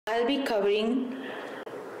I'll be covering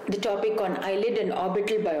the topic on eyelid and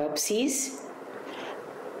orbital biopsies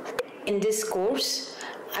in this course.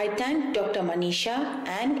 I thank Dr. Manisha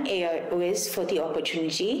and AIOC for the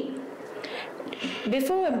opportunity.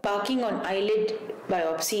 Before embarking on eyelid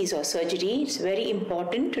biopsies or surgery, it's very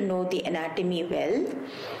important to know the anatomy well.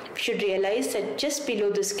 You should realize that just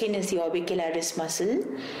below the skin is the orbicularis muscle,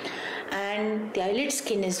 and the eyelid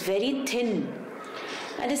skin is very thin.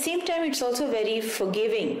 At the same time, it's also very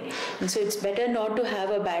forgiving, and so it's better not to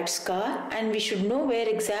have a bad scar, and we should know where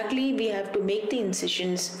exactly we have to make the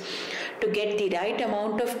incisions to get the right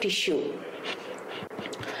amount of tissue.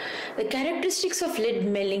 The characteristics of lid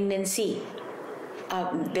malignancy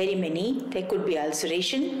are very many. There could be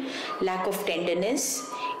ulceration, lack of tenderness,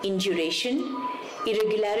 induration,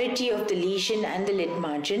 irregularity of the lesion and the lid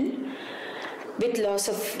margin, with loss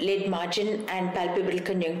of lid margin and palpable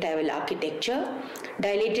conjunctival architecture,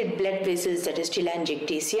 dilated blood vessels, that is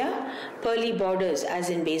telangiectasia, pearly borders as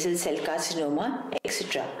in basal cell carcinoma,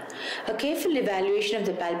 etc. A careful evaluation of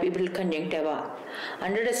the palpable conjunctiva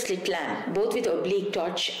under a slit lamp, both with oblique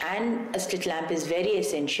torch and a slit lamp, is very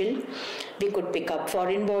essential. We could pick up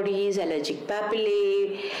foreign bodies, allergic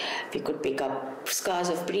papillae, we could pick up scars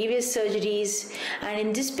of previous surgeries, and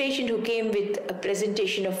in this patient who came with a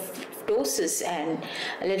presentation of ptosis and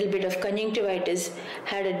a little bit of conjunctivitis,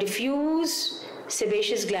 had a diffuse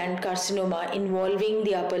sebaceous gland carcinoma involving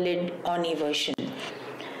the upper lid on eversion.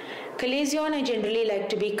 Chalazion, I generally like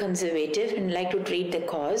to be conservative and like to treat the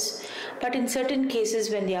cause, but in certain cases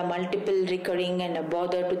when there are multiple recurring and a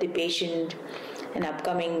bother to the patient, an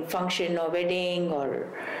upcoming function or wedding or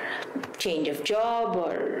change of job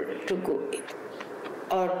or to go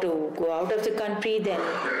out of the country, then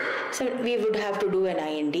we would have to do an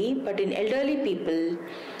IND. But in elderly people,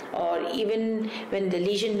 or even when the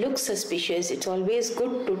lesion looks suspicious, it's always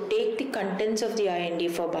good to take the contents of the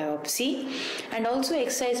IND for biopsy and also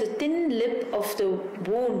excise a thin lip of the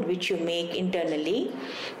wound which you make internally,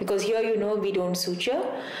 because here we don't suture,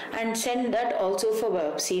 and send that also for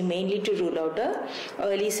biopsy, mainly to rule out a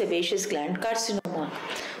early sebaceous gland carcinoma,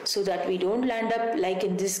 so that we don't land up like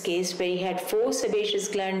in this case where he had 4 sebaceous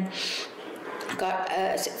gland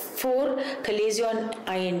 4 chalazion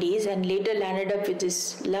INDs and later landed up with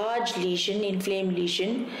this large lesion, inflamed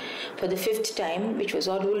lesion, for the 5th time, which was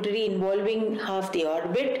already involving half the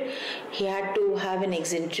orbit. He had to have an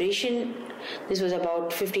exenteration. This was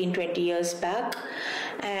about 15-20 years back,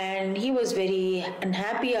 and he was very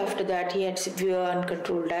unhappy after that. He had severe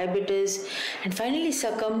uncontrolled diabetes and finally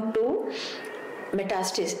succumbed to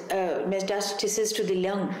metastasis to the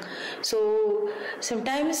lung. So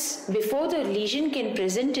sometimes before the lesion can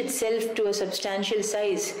present itself to a substantial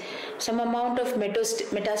size, some amount of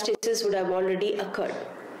metastasis would have already occurred.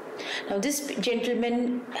 Now this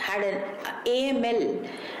gentleman had an AML,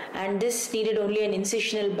 and this needed only an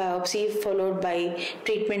incisional biopsy followed by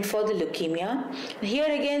treatment for the leukemia.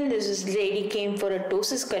 Here again, this lady came for a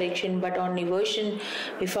ptosis correction, but on eversion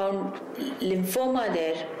we found lymphoma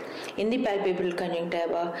there in the palpable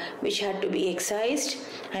conjunctiva, which had to be excised,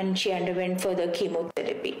 and she underwent further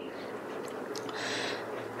chemotherapy.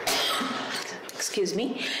 Excuse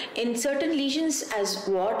me. In certain lesions as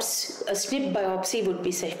warts, a snip biopsy would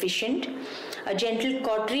be sufficient. A gentle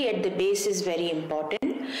cautery at the base is very important.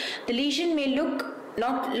 The lesion may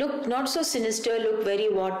not so sinister, look very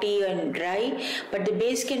warty and dry, but the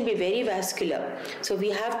base can be very vascular. So we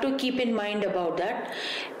have to keep in mind about that.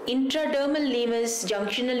 Intradermal nevus,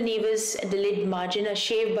 junctional nevus at the lid margin, a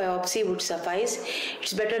shave biopsy would suffice.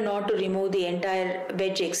 It's better not to remove the entire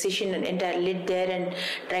wedge excision and entire lid there and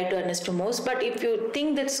try to anastomose. But if you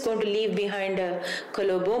think that's going to leave behind a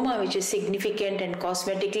coloboma, which is significant and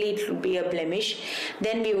cosmetically it would be a blemish,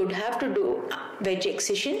 then we would have to do wedge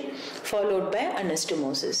excision followed by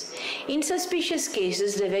anastomosis. In suspicious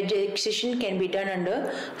cases, the wedge excision can be done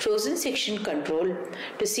under frozen section control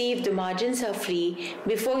to see if the margins are free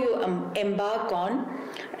before you embark on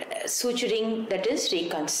suturing, that is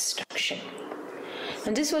reconstruction.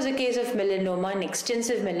 And this was a case of melanoma, an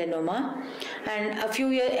extensive melanoma,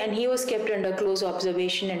 and he was kept under close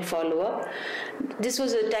observation and follow-up. This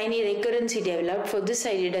was a tiny recurrence he developed. For this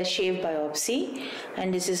I did a shave biopsy,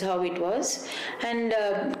 and this is how it was. And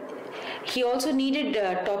he also needed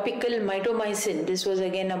topical mitomycin. This was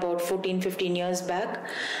again about 14-15 years back,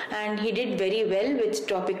 and he did very well with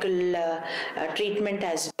topical treatment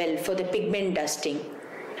as well for the pigment dusting.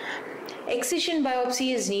 Excision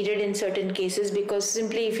biopsy is needed in certain cases because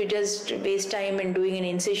simply if you just waste time in doing an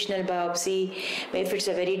incisional biopsy, if it's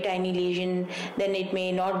a very tiny lesion, then it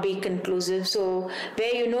may not be conclusive. So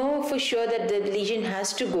where you know for sure that the lesion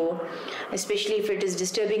has to go, especially if it is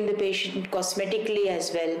disturbing the patient cosmetically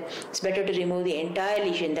as well, it's better to remove the entire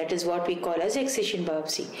lesion. That is what we call as excision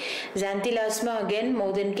biopsy. Xanthelasma, again,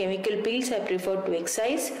 more than chemical peels, I prefer to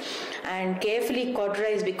excise and carefully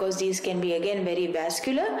cauterize because these can be again very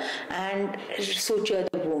vascular and suture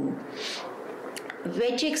the wound.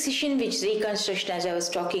 Wedge excision, which reconstruction as I was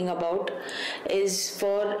talking about, is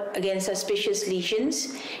for again suspicious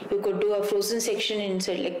lesions. You could do a frozen section in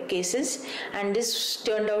select cases, and this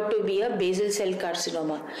turned out to be a basal cell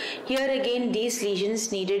carcinoma. Here again these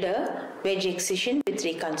lesions needed a wedge excision with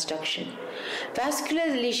reconstruction.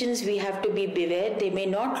 Vascular lesions, we have to be beware. They may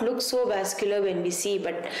not look so vascular when we see,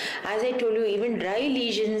 but as I told you, even dry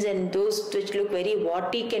lesions and those which look very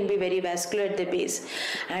warty can be very vascular at the base,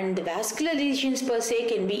 and the vascular lesions per se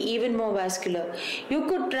can be even more vascular. You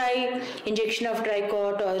could try injection of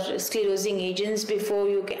Tricot or sclerosing agents before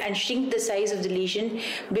you can, and shrink the size of the lesion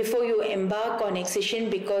before you embark on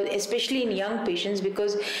excision, because especially in young patients,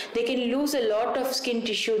 because they can lose a lot of skin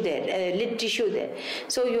tissue there, lid tissue there.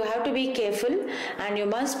 So you have to be careful and you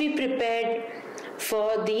must be prepared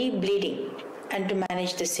for the bleeding and to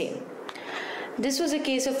manage the same. This was a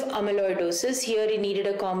case of amyloidosis. Here he needed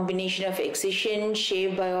a combination of excision,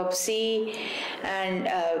 shave biopsy,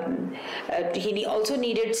 and he also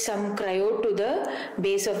needed some cryo to the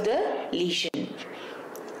base of the lesion.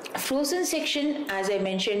 Frozen section, as I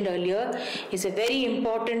mentioned earlier, is a very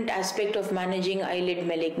important aspect of managing eyelid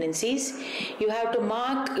malignancies. You have to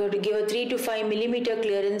mark, you have to give a 3 to 5 millimeter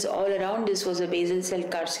clearance all around. This was a basal cell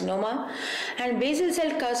carcinoma. And basal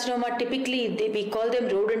cell carcinoma, typically we call them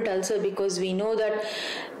rodent ulcer because we know that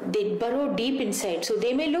they burrow deep inside. So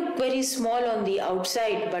they may look very small on the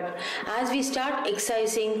outside, but as we start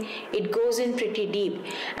excising, it goes in pretty deep.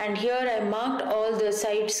 And here I marked all the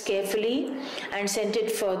sites carefully and sent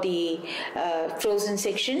it for the frozen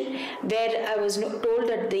section, where I was told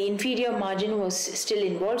that the inferior margin was still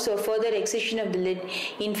involved. So further excision of the lid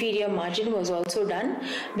inferior margin was also done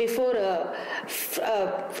before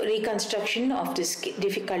reconstruction of this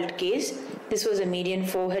difficult case. This was a median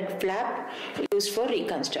forehead flap used for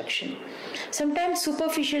reconstruction. Sometimes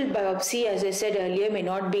superficial biopsy, as I said earlier, may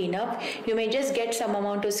not be enough. You may just get some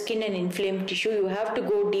amount of skin and inflamed tissue. You have to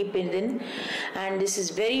go deep in, and this is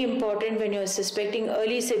very important when you are suspecting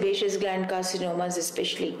early sebaceous gland carcinomas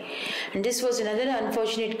especially. And this was another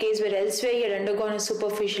unfortunate case where elsewhere he had undergone a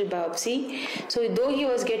superficial biopsy. So though he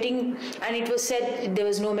was getting, and it was said there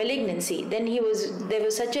was no malignancy, then there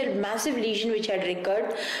was such a massive lesion which had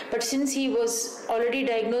recurred, but since he was already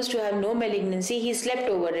diagnosed to have no malignancy, he slept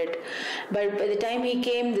over it. But by the time he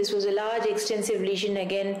came, this was a large extensive lesion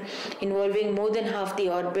again involving more than half the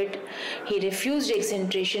orbit. He refused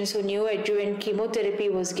exentration, so neoadjuvant chemotherapy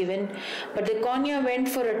was given, but the cornea went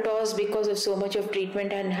for a toss because of so much of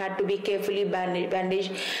treatment and had to be carefully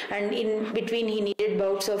bandaged, and in between he needed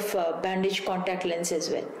bouts of bandage contact lens as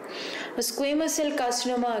well. A squamous cell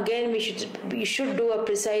carcinoma, again we should do a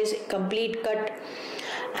precise complete cut,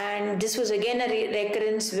 and this was again a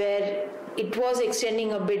recurrence where it was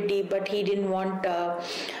extending a bit deep, but he didn't want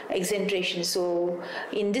exentration. So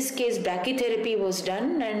in this case brachytherapy was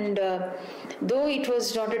done, and though it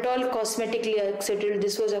was not at all cosmetically acceptable,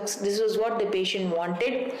 this was what the patient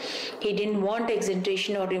wanted. He didn't want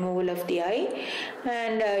exentration or removal of the eye,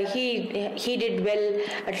 and he did well,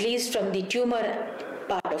 at least from the tumor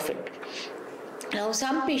part of it. Now,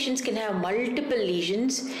 some patients can have multiple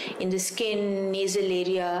lesions in the skin, nasal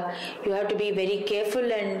area. You have to be very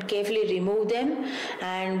careful and carefully remove them.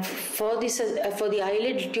 And for the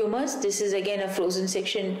eyelid tumors, this is again a frozen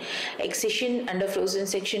section excision under frozen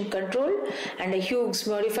section control, and a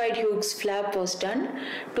modified Hughes flap was done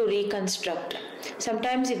to reconstruct.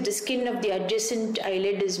 Sometimes if the skin of the adjacent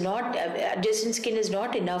skin is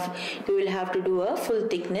not enough, you will have to do a full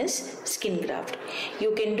thickness skin graft.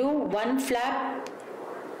 You can do one flap.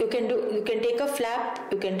 You can take a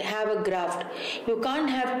flap, you can have a graft. You can't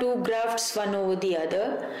have two grafts one over the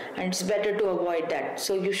other, and it's better to avoid that.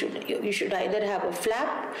 So you should either have a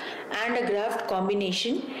flap and a graft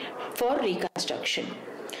combination for reconstruction.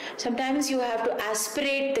 Sometimes you have to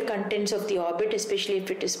aspirate the contents of the orbit, especially if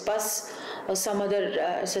it is pus or some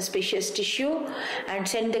other suspicious tissue, and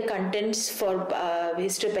send the contents for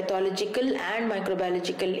histopathological and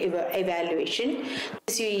microbiological evaluation.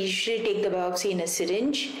 So you usually take the biopsy in a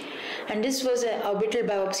syringe, and this was an orbital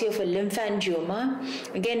biopsy of a lymphangioma.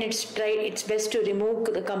 Again, it's best to remove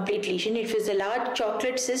the complete lesion. If it's a large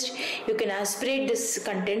chocolate cyst, you can aspirate this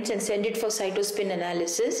contents and send it for cytospin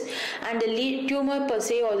analysis, and the tumor per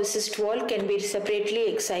se or the cyst wall can be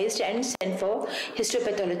separately excised and sent for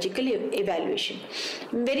histopathological evaluation.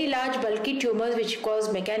 Very large bulky tumors which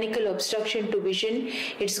cause mechanical obstruction to vision,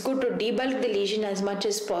 it's good to debulk the lesion as much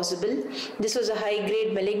as possible. This was a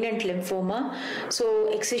high-grade malignant lymphoma, so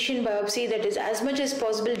excision biopsy, that is as much as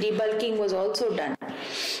possible debulking was also done.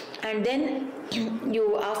 And then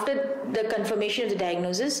after the confirmation of the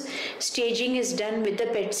diagnosis, staging is done with a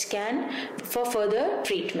PET scan for further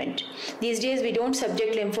treatment. These days we don't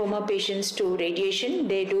subject lymphoma patients to radiation,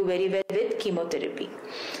 they do very well with chemotherapy.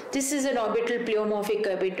 This is an orbital pleomorphic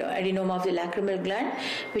adenoma of the lacrimal gland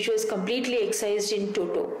which was completely excised in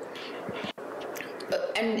toto.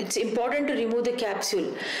 And it's important to remove the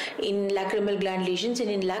capsule in lacrimal gland lesions, and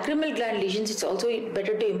in lacrimal gland lesions it's also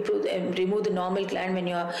better to remove the normal gland when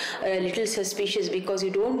you are a little suspicious, because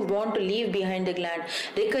you don't want to leave behind the gland.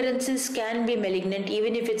 Recurrences can be malignant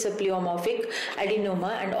even if it's a pleomorphic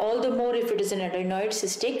adenoma, and all the more if it is an adenoid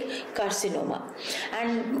cystic carcinoma.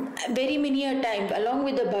 And very many a time along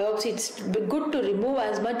with the biopsy, it's good to remove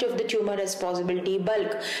as much of the tumor as possible,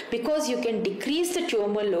 debulk, because you can decrease the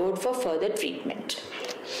tumor load for further treatment.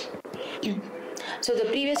 So the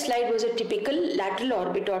previous slide was a typical lateral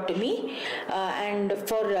orbitotomy and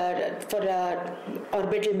for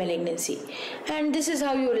orbital malignancy, and this is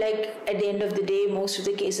how you like at the end of the day most of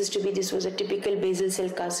the cases to be. This was a typical basal cell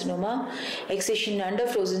carcinoma, excision under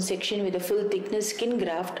frozen section with a full thickness skin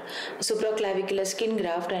graft, supraclavicular skin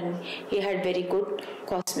graft, and he had very good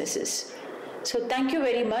cosmesis. So thank you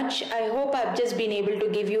very much. I hope I've just been able to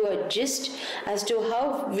give you a gist as to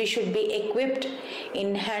how we should be equipped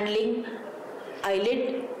in handling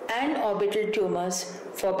eyelid and orbital tumors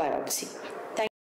for biopsy.